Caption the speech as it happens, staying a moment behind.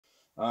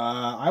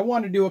I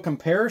want to do a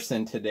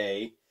comparison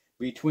today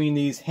between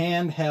these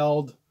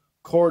handheld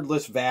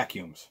cordless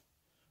vacuums.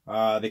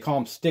 They call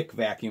them stick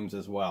vacuums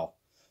as well.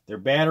 They're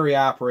battery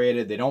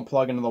operated. They don't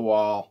plug into the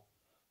wall.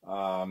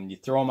 You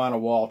throw them on a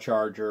wall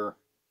charger,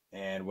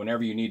 and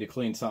whenever you need to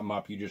clean something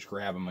up, you just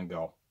grab them and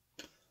go.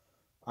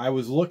 I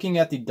was looking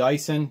at the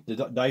Dyson. The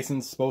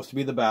Dyson's supposed to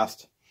be the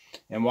best.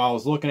 And while I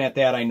was looking at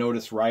that, I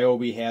noticed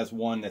Ryobi has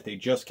one that they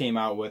just came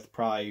out with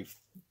probably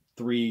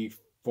 3-4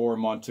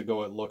 months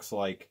ago, it looks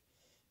like.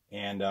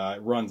 And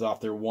it runs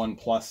off their One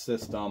Plus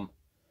system.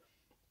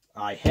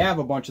 I have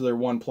a bunch of their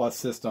One Plus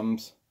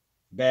systems,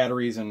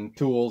 batteries and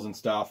tools and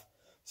stuff.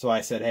 So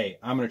I said, hey,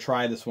 I'm going to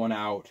try this one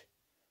out.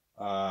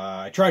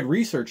 I tried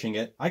researching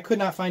it. I could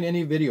not find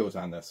any videos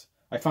on this.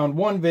 I found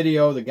one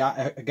video. A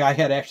guy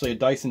had actually a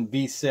Dyson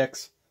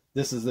V6.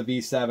 This is the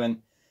V7.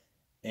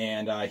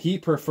 And he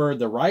preferred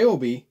the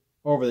Ryobi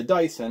over the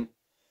Dyson,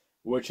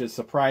 which is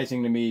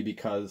surprising to me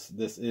because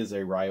this is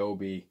a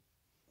Ryobi,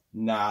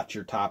 not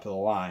your top of the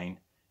line,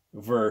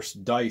 versus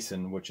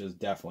Dyson, which is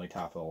definitely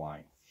top of the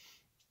line.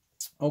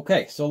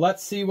 Okay, so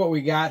let's see what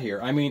we got here.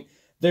 I mean,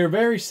 they're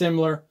very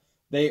similar.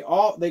 They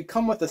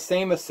come with the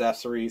same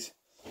accessories.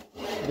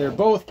 They're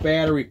both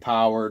battery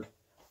powered.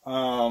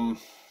 I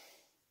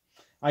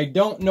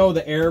don't know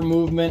the air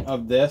movement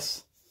of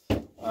this.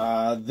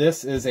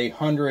 This is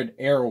 100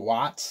 air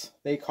watts,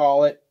 they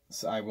call it.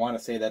 So I want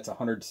to say that's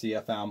 100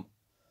 CFM.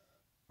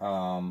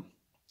 And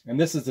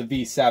this is the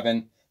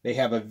V7. They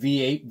have a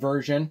V8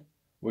 version,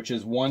 which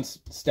is one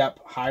step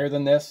higher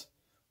than this,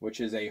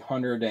 which is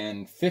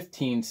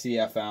 115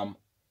 CFM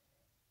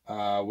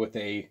with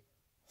a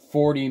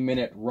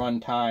 40-minute run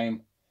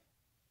time.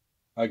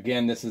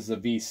 Again, this is a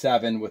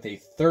V7 with a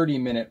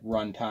 30-minute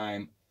run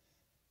time.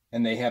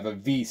 And they have a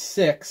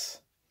V6,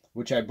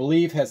 which I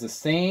believe has the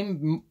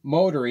same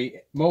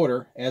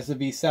motor as the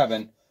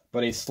V7,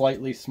 but a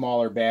slightly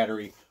smaller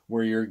battery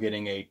where you're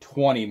getting a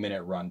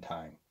 20-minute run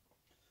time.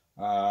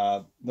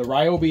 The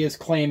Ryobi is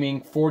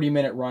claiming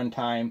 40-minute run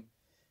time,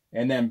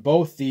 and then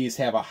both these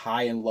have a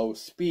high and low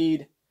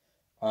speed,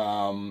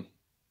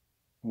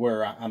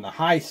 where on the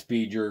high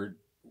speed you're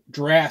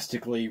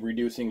drastically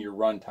reducing your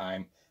run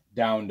time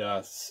down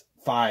to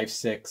 5,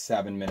 6,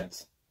 7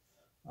 minutes.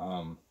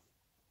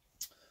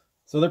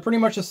 So they're pretty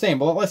much the same,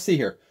 but let's see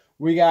here.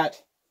 We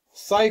got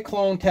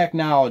cyclone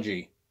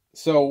technology.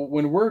 So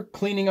when we're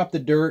cleaning up the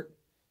dirt,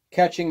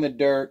 catching the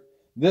dirt,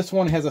 this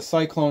one has a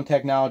cyclone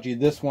technology,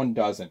 this one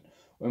doesn't.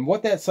 And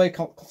what that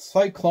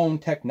cyclone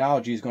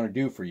technology is going to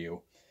do for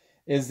you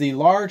is the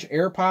large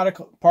air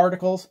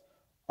particles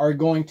are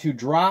going to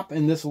drop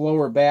in this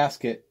lower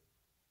basket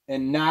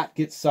and not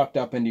get sucked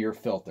up into your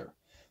filter.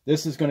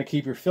 This is going to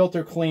keep your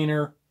filter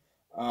cleaner.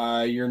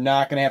 You're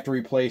not going to have to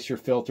replace your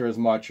filter as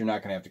much. You're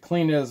not going to have to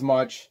clean it as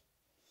much.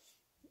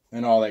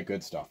 And all that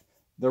good stuff.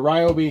 The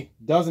Ryobi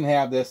doesn't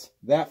have this.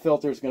 That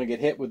filter is going to get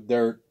hit with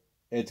dirt.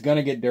 It's going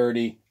to get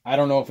dirty. I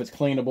don't know if it's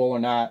cleanable or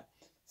not.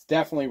 It's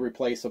definitely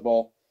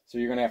replaceable. So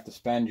you're going to have to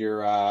spend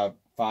your $5,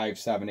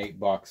 $7,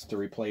 $8 to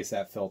replace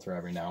that filter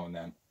every now and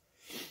then.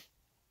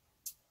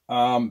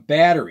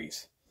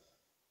 Batteries.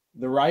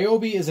 The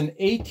Ryobi is an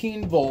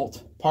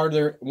 18-volt part of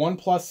their One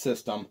Plus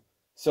system.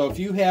 So if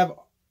you have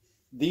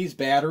these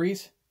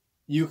batteries,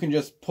 you can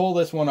just pull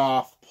this one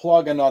off,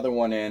 plug another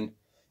one in.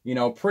 You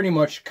know, pretty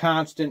much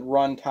constant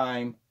run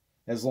time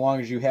as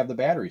long as you have the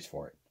batteries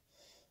for it.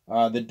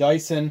 The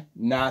Dyson,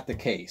 not the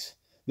case.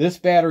 This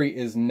battery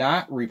is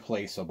not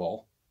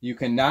replaceable. You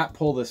cannot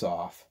pull this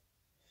off.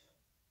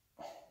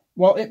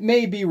 Well, it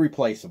may be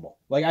replaceable.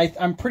 Like,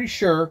 I'm pretty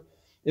sure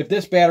if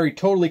this battery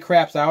totally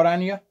craps out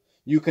on you,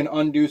 you can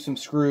undo some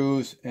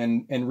screws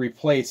and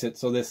replace it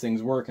so this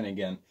thing's working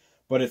again.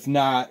 But it's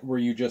not where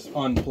you just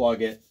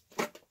unplug it,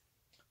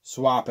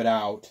 swap it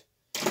out,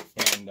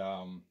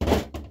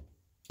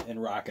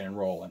 and rocking and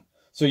rolling.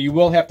 So you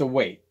will have to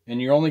wait,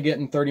 and you're only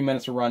getting 30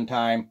 minutes of run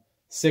time,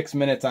 6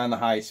 minutes on the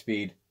high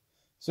speed.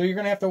 So you're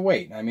gonna have to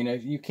wait. I mean,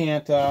 you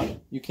can't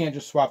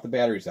just swap the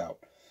batteries out.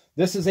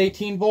 This is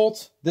 18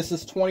 volts. This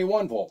is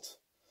 21 volts.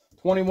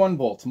 21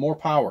 volts, more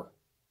power.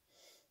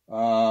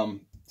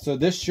 So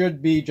this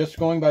should be, just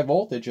going by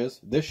voltages,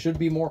 this should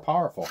be more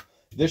powerful.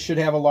 This should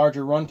have a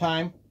larger run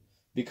time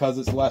because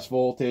it's less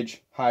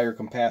voltage, higher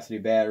capacity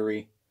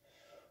battery,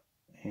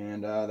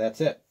 and that's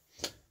it.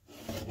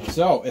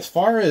 So, as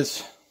far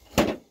as,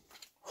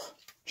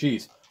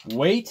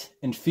 weight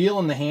and feel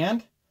in the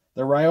hand,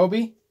 the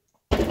Ryobi,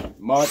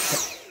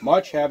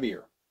 much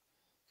heavier.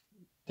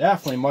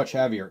 Definitely much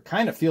heavier. It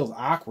kind of feels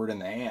awkward in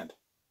the hand.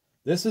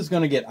 This is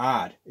going to get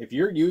odd. If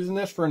you're using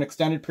this for an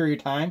extended period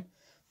of time,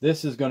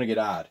 this is going to get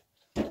odd.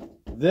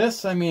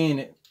 This, I mean,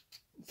 it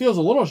feels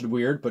a little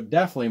weird, but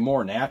definitely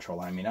more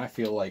natural. I mean, I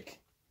feel like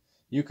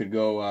you could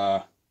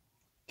go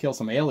kill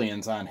some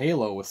aliens on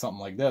Halo with something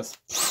like this.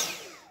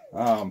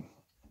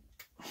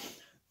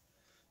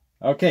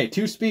 Okay,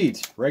 2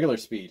 speeds. Regular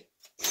speed.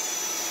 It's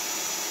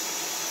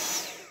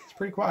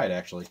pretty quiet,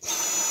 actually.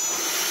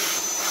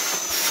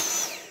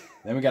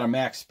 Then we got a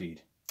max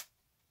speed.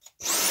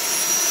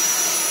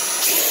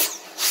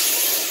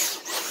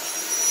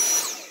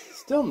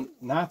 still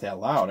not that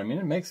loud. I mean,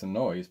 it makes some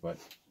noise, but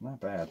not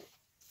bad.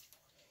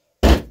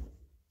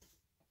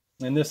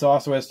 And this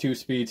also has 2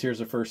 speeds. Here's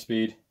the first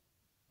speed.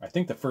 I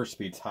think the first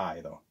speed's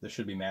high, though. This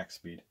should be max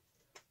speed.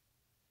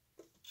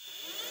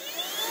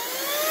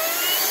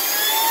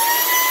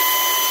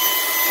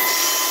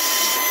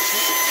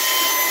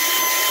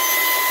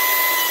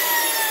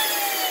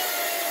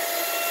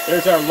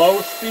 There's our low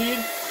speed.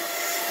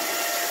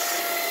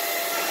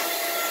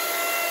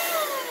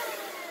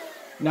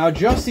 Now,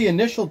 just the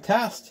initial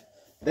test,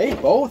 they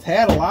both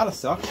had a lot of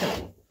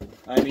suction.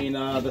 I mean,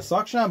 the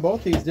suction on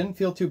both these didn't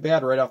feel too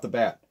bad right off the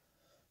bat.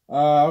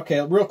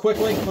 Okay, real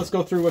quickly, let's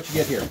go through what you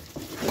get here.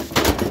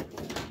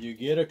 You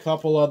get a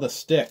couple of the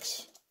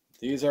sticks.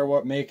 These are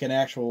what make an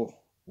actual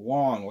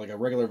wong, like a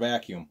regular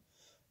vacuum.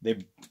 They're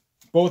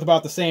both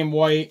about the same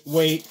weight.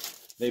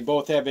 They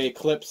both have a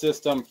clip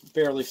system,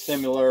 fairly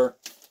similar.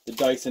 The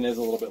Dyson is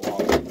a little bit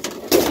longer.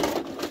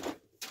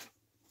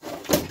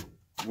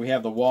 We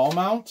have the wall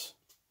mount.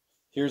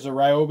 Here's a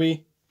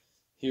Ryobi.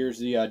 Here's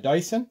the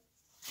Dyson.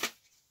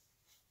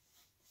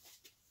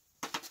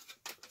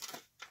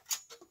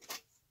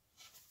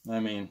 I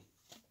mean,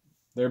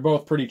 they're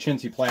both pretty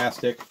chintzy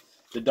plastic.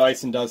 The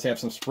Dyson does have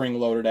some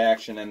spring-loaded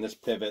action, and this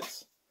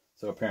pivots.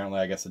 So apparently,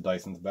 I guess the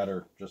Dyson's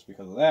better just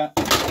because of that.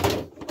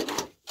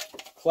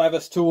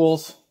 Crevice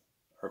tools.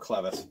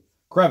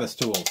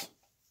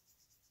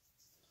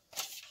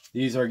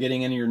 These are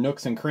getting into your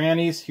nooks and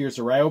crannies. Here's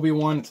the Ryobi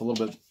one. It's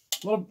the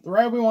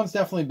Ryobi one's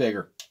definitely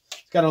bigger.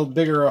 It's got a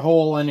bigger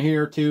hole in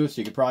here too,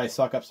 so you could probably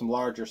suck up some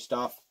larger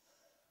stuff.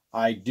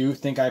 I do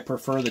think I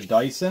prefer the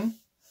Dyson,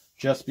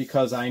 just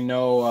because I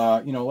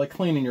know, you know, like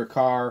cleaning your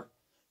car,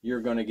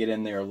 you're going to get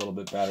in there a little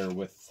bit better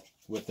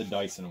with the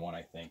Dyson one,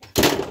 I think.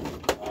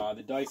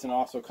 The Dyson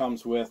also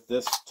comes with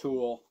this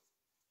tool.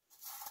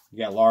 You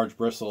got large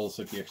bristles.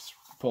 If you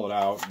pull it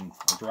out and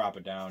drop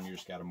it down, you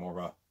just got a more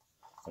of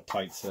a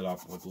tight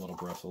sit-up with little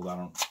bristles. I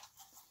don't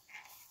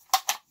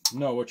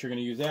know what you're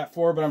going to use that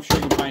for, but I'm sure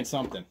you can find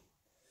something.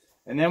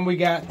 And then we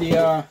got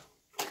the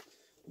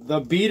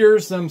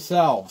beaters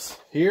themselves.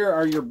 Here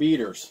are your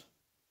beaters.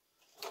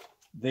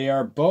 They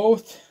are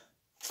both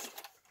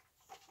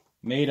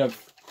made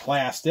of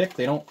plastic.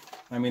 They don't,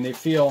 I mean, they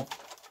feel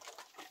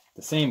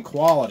the same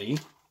quality.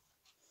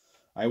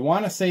 I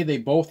want to say they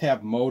both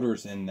have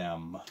motors in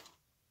them.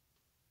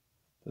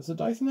 Does the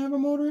Dyson have a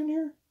motor in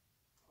here?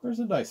 Where's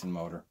the Dyson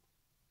motor?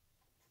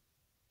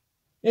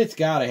 It's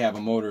got to have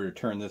a motor to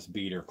turn this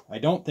beater. I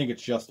don't think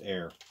it's just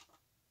air.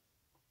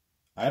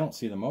 I don't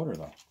see the motor,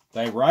 though.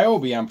 The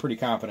Ryobi, I'm pretty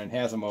confident,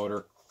 has a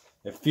motor.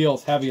 It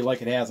feels heavy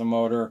like it has a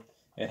motor.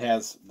 It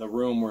has the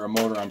room where a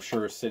motor, I'm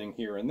sure, is sitting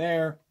here and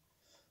there.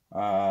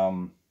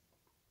 So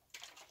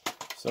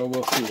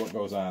we'll see what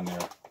goes on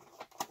there.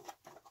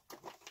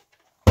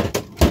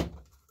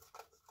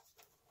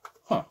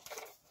 Huh.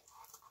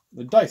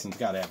 The Dyson's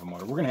got to have a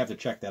motor. We're going to have to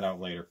check that out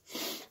later.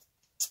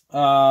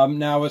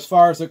 Now, as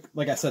far as,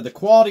 like I said, the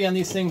quality on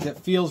these things, it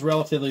feels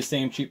relatively the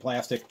same, cheap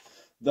plastic.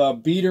 The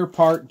beater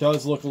part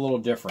does look a little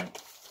different.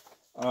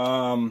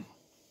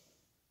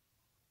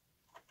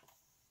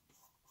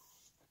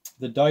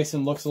 The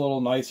Dyson looks a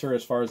little nicer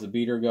as far as the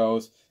beater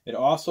goes. It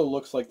also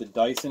looks like the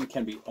Dyson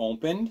can be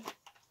opened.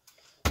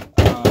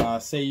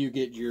 Say you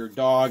get your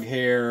dog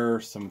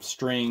hair, some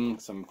string,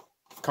 some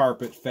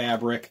carpet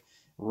fabric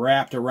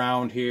wrapped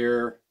around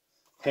here,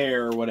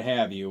 hair, what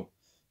have you.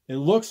 It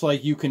looks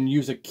like you can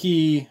use a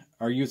key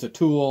or use a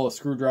tool, a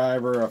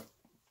screwdriver, a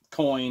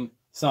coin,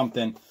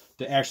 something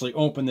to actually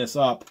open this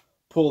up,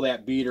 pull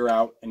that beater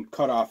out, and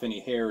cut off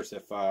any hairs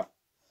if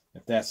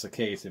that's the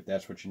case, if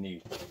that's what you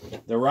need.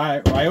 The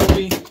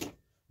Ryobi,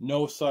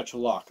 no such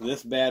luck.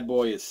 This bad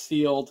boy is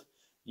sealed.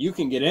 You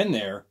can get in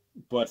there,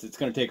 but it's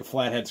going to take a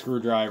flathead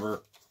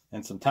screwdriver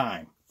and some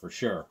time, for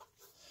sure.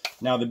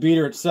 Now, the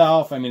beater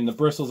itself, I mean, the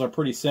bristles are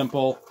pretty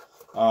simple.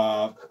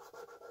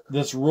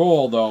 This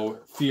roll,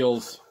 though,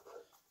 feels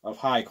of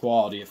high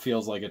quality. It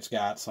feels like it's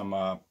got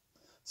some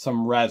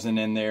resin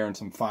in there and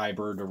some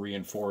fiber to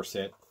reinforce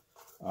it.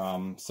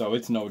 So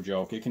it's no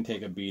joke. It can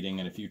take a beating,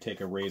 and if you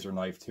take a razor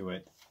knife to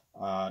it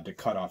to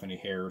cut off any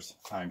hairs,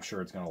 I'm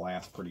sure it's going to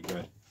last pretty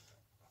good.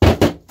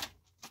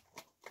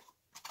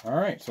 All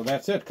right, so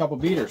that's it. A couple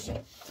beaters.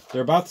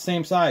 They're about the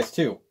same size,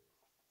 too.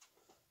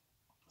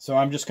 So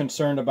I'm just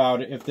concerned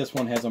about if this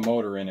one has a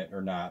motor in it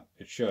or not.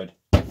 It should.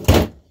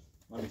 Let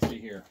me see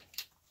here.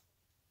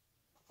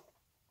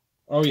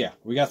 Oh, yeah.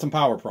 We got some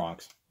power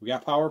prongs. We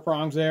got power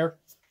prongs there,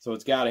 so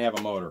it's got to have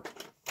a motor.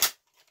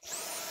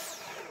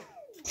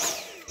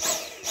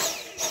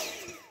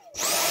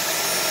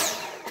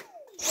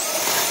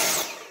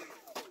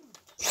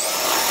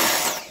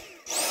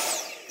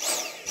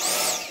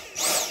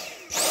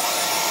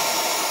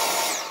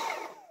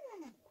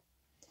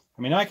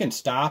 I mean, I can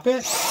stop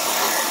it.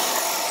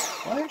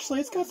 Well, actually,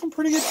 it's got some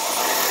pretty good.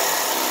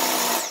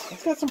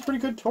 It's got some pretty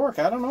good torque.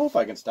 I don't know if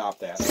I can stop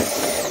that.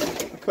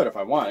 I could if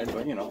I wanted,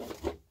 but you know,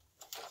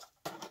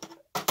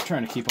 I'm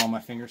trying to keep all my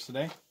fingers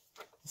today.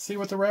 Let's see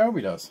what the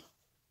Ryobi does.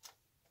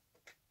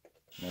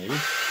 Maybe.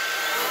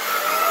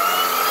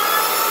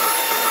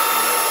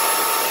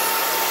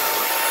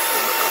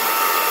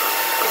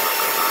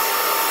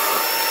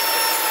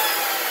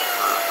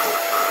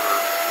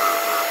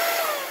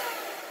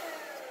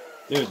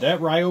 Dude, that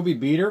Ryobi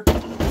beater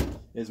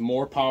is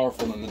more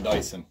powerful than the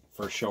Dyson,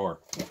 for sure.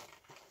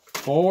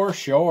 For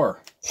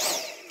sure.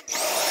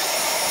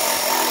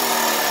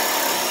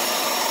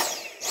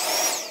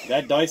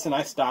 That Dyson,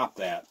 I stopped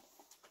that.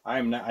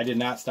 I did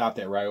not stop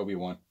that Ryobi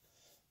one.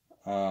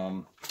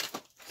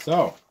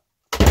 So,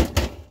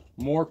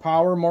 more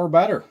power, more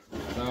better.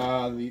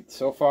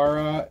 So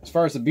far, as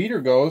far as the beater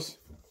goes,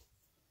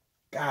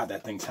 God,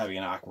 that thing's heavy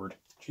and awkward.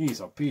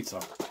 Jeez, oh pizza.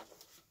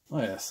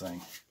 Look at this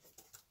thing.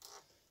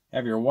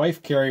 Have your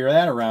wife carry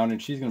that around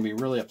and she's going to be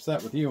really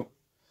upset with you.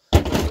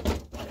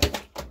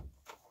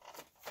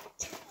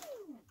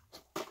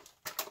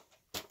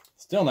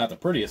 Still not the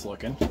prettiest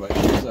looking, but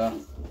here's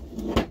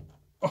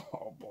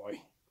oh boy.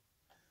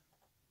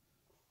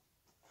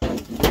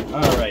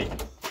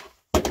 Alright.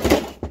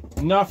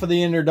 Enough of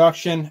the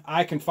introduction.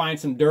 I can find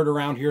some dirt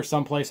around here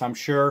someplace, I'm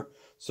sure.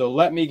 So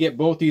let me get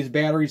both these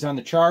batteries on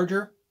the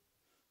charger,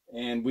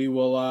 and we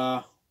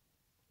will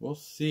we'll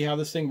see how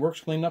this thing works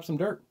cleaning up some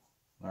dirt.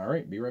 All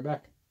right, be right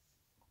back.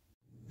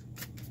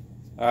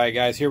 All right,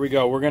 guys, here we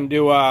go. We're gonna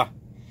do I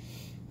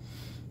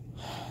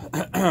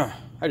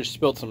just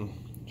spilled some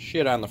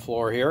shit on the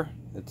floor here.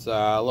 It's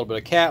a little bit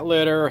of cat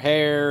litter,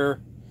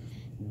 hair,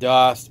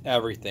 dust,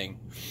 everything.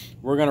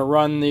 We're gonna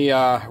run the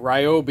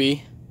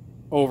Ryobi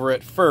over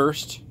it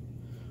first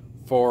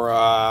for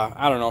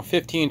I don't know,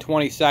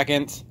 15-20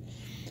 seconds,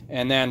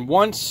 and then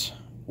once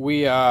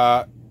we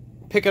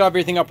pick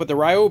everything up with the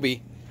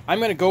Ryobi, I'm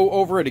going to go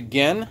over it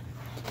again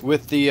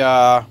with the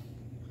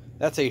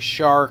that's a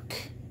Shark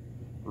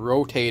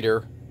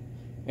rotator,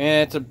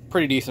 and it's a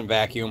pretty decent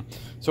vacuum.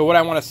 So what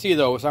I want to see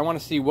though is I want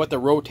to see what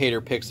the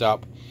rotator picks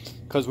up,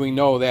 because we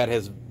know that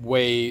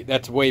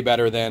that's way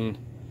better than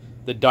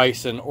the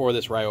Dyson or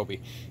this Ryobi.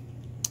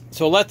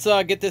 So let's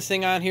get this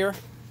thing on here,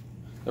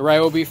 the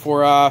Ryobi,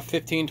 for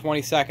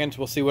 15-20 seconds.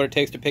 We'll see what it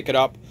takes to pick it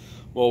up.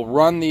 We'll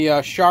run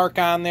the Shark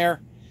on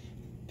there,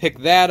 pick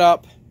that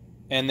up,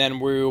 and then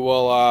we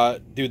will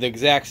do the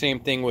exact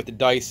same thing with the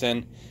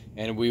Dyson,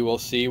 and we will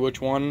see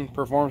which one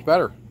performs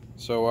better.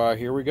 So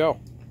here we go.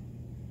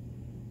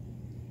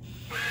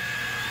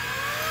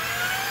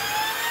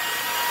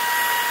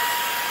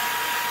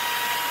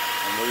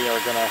 And we are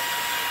gonna,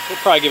 we'll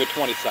probably give it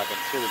 20 seconds.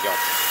 Here we go.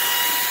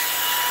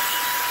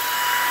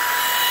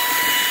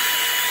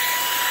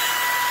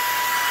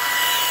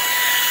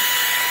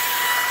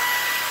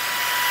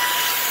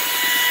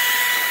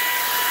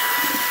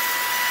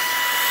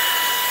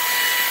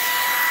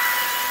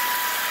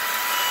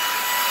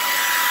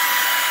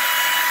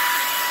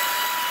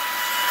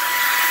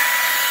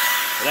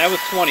 That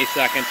was 20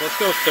 seconds. Let's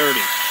go 30.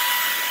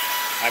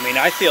 I mean,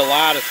 I see a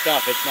lot of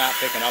stuff it's not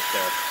picking up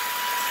there.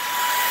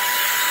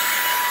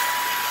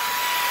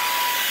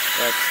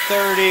 That's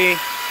 30.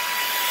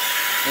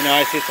 You know,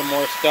 I see some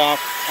more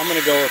stuff. I'm going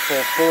to go with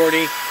full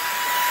 40.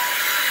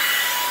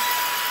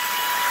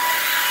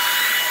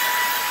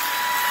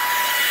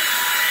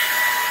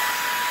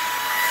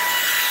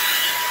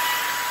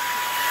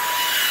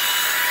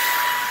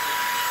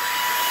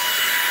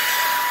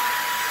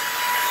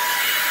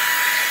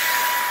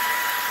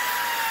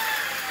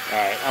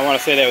 Alright, I want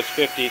to say that was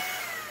 50.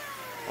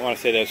 I want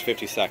to say that was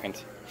 50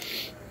 seconds.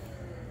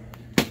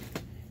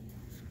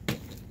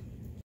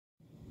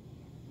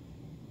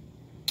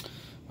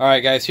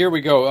 Alright guys, here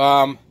we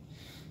go.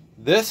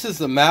 This is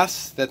the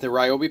mess that the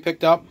Ryobi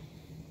picked up.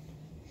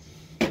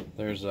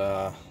 There's,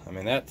 I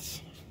mean,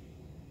 that's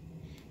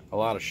a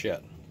lot of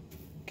shit.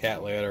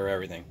 Cat litter,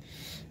 everything.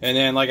 And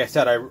then, like I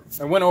said,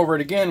 I went over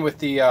it again with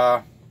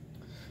the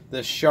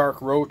this Shark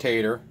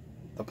rotator,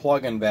 the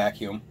plug-in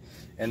vacuum.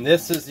 And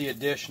this is the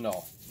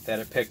additional that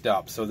it picked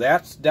up. So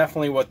that's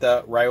definitely what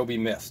the Ryobi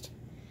missed.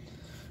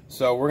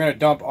 So we're going to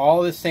dump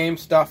all the same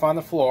stuff on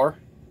the floor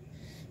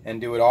and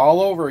do it all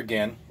over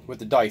again with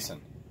the Dyson.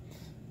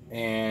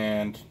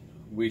 And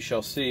we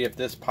shall see if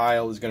this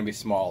pile is going to be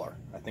smaller.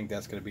 I think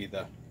that's going to be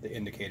the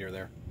indicator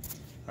there.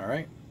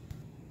 Alright.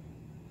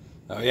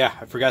 Oh yeah,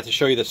 I forgot to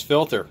show you this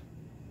filter.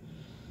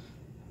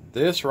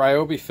 This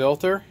Ryobi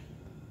filter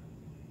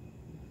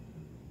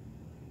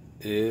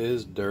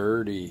is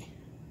dirty.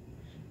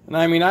 And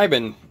I mean, I've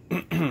been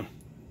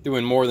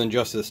doing more than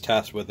just this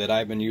test with it.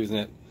 I've been using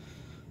it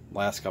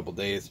last couple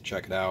days to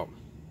check it out.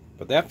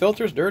 But that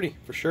filter's dirty,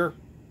 for sure.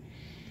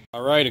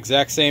 Alright,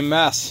 exact same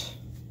mess.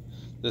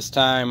 This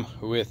time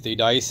with the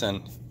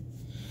Dyson.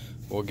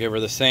 We'll give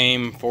her the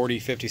same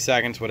 40-50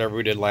 seconds, whatever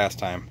we did last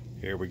time.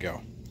 Here we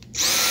go.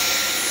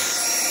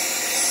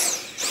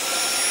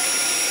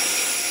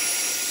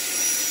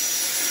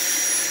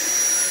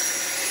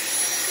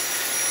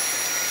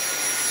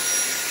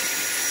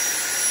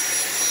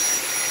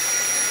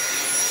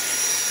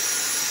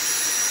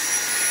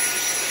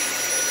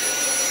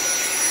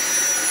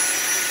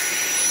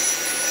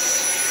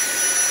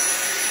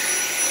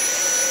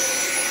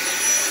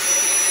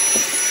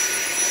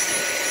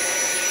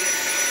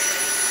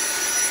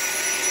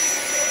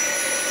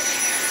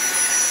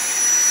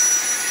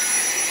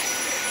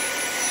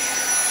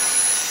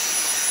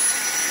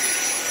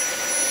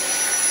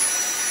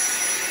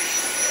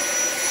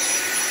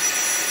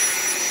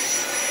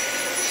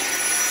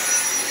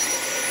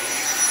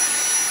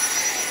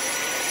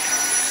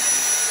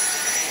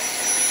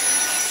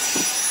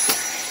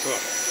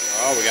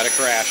 Oh, we got a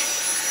crash.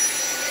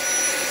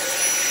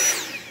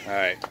 All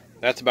right,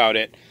 that's about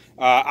it.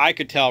 I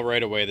could tell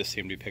right away this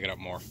seemed to be picking up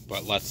more,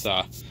 but let's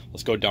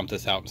go dump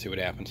this out and see what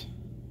happens.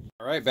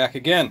 All right, back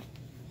again.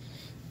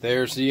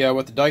 There's the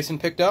what the Dyson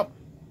picked up.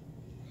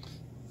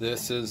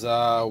 This is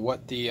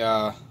what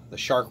the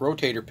Shark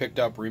rotator picked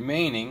up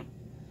remaining,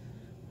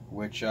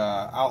 which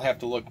I'll have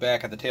to look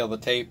back at the tail of the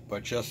tape,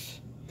 but just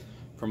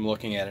from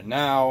looking at it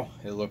now,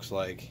 it looks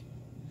like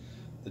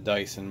the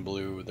Dyson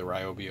blew the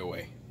Ryobi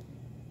away.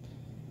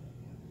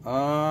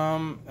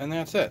 And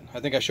that's it. I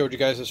think I showed you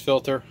guys this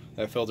filter.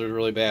 That filter is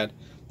really bad.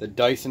 The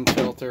Dyson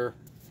filter,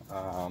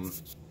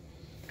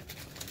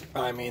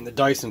 the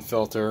Dyson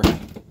filter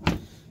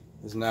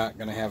is not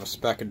going to have a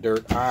speck of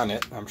dirt on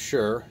it, I'm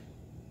sure,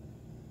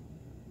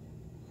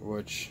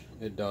 which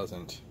it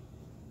doesn't.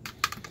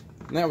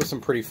 And that was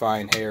some pretty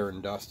fine hair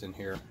and dust in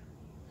here.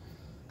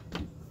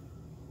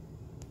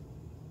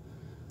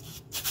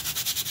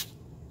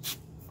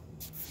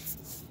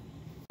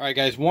 Alright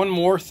guys, one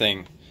more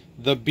thing.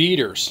 The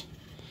beaters.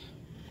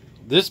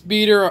 This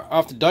beater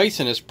off the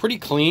Dyson is pretty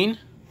clean.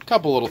 A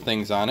couple little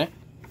things on it.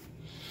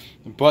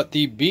 But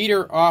the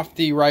beater off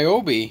the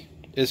Ryobi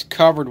is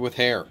covered with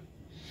hair.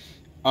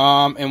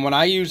 And when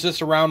I use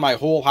this around my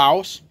whole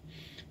house,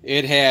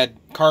 it had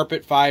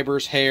carpet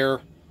fibers,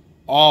 hair,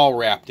 all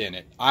wrapped in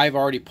it. I've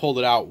already pulled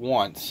it out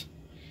once.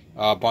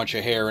 A bunch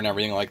of hair and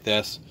everything like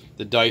this.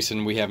 The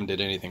Dyson we haven't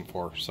did anything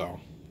for, so.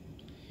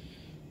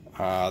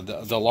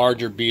 The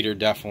larger beater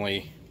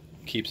definitely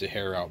keeps the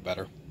hair out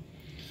better.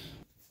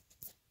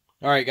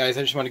 Alright guys,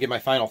 I just want to get my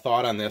final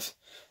thought on this.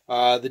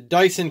 The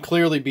Dyson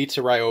clearly beats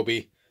the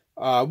Ryobi,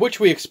 which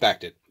we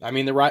expected. I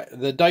mean,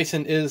 the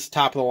Dyson is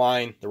top of the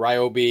line. The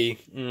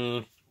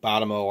Ryobi,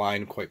 bottom of the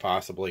line, quite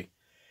possibly.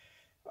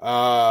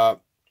 But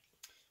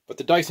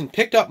the Dyson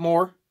picked up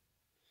more.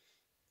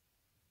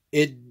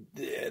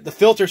 The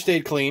filter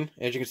stayed clean.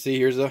 As you can see,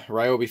 here's the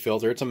Ryobi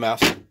filter. It's a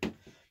mess.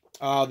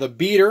 The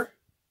beater,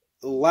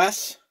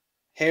 less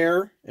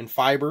hair and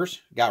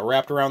fibers got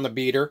wrapped around the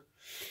beater.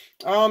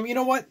 You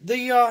know what?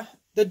 The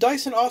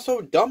Dyson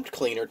also dumped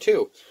cleaner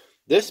too.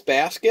 This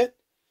basket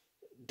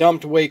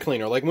dumped way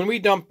cleaner. Like when we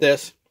dumped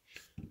this,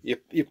 you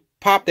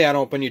pop that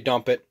open, you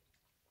dump it,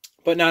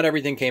 but not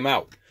everything came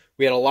out.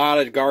 We had a lot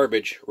of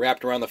garbage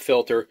wrapped around the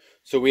filter,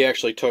 so we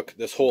actually took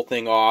this whole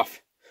thing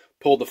off,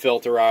 pulled the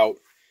filter out,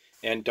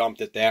 and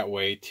dumped it that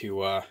way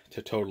to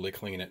totally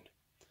clean it.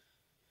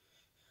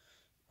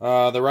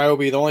 The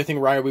Ryobi, the only thing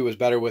Ryobi was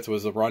better with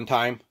was the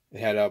runtime. It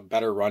had a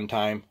better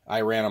runtime.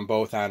 I ran them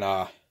both on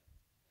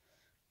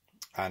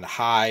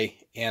high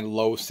and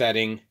low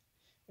setting,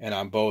 and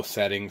on both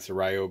settings, the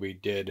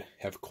Ryobi did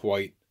have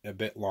quite a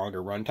bit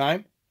longer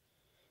runtime.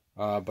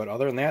 But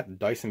other than that,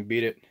 Dyson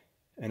beat it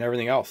and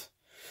everything else.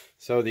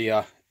 So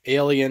the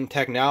alien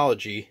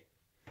technology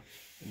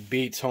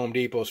beats Home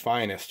Depot's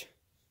finest.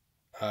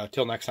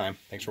 Till next time,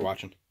 thanks for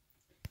watching.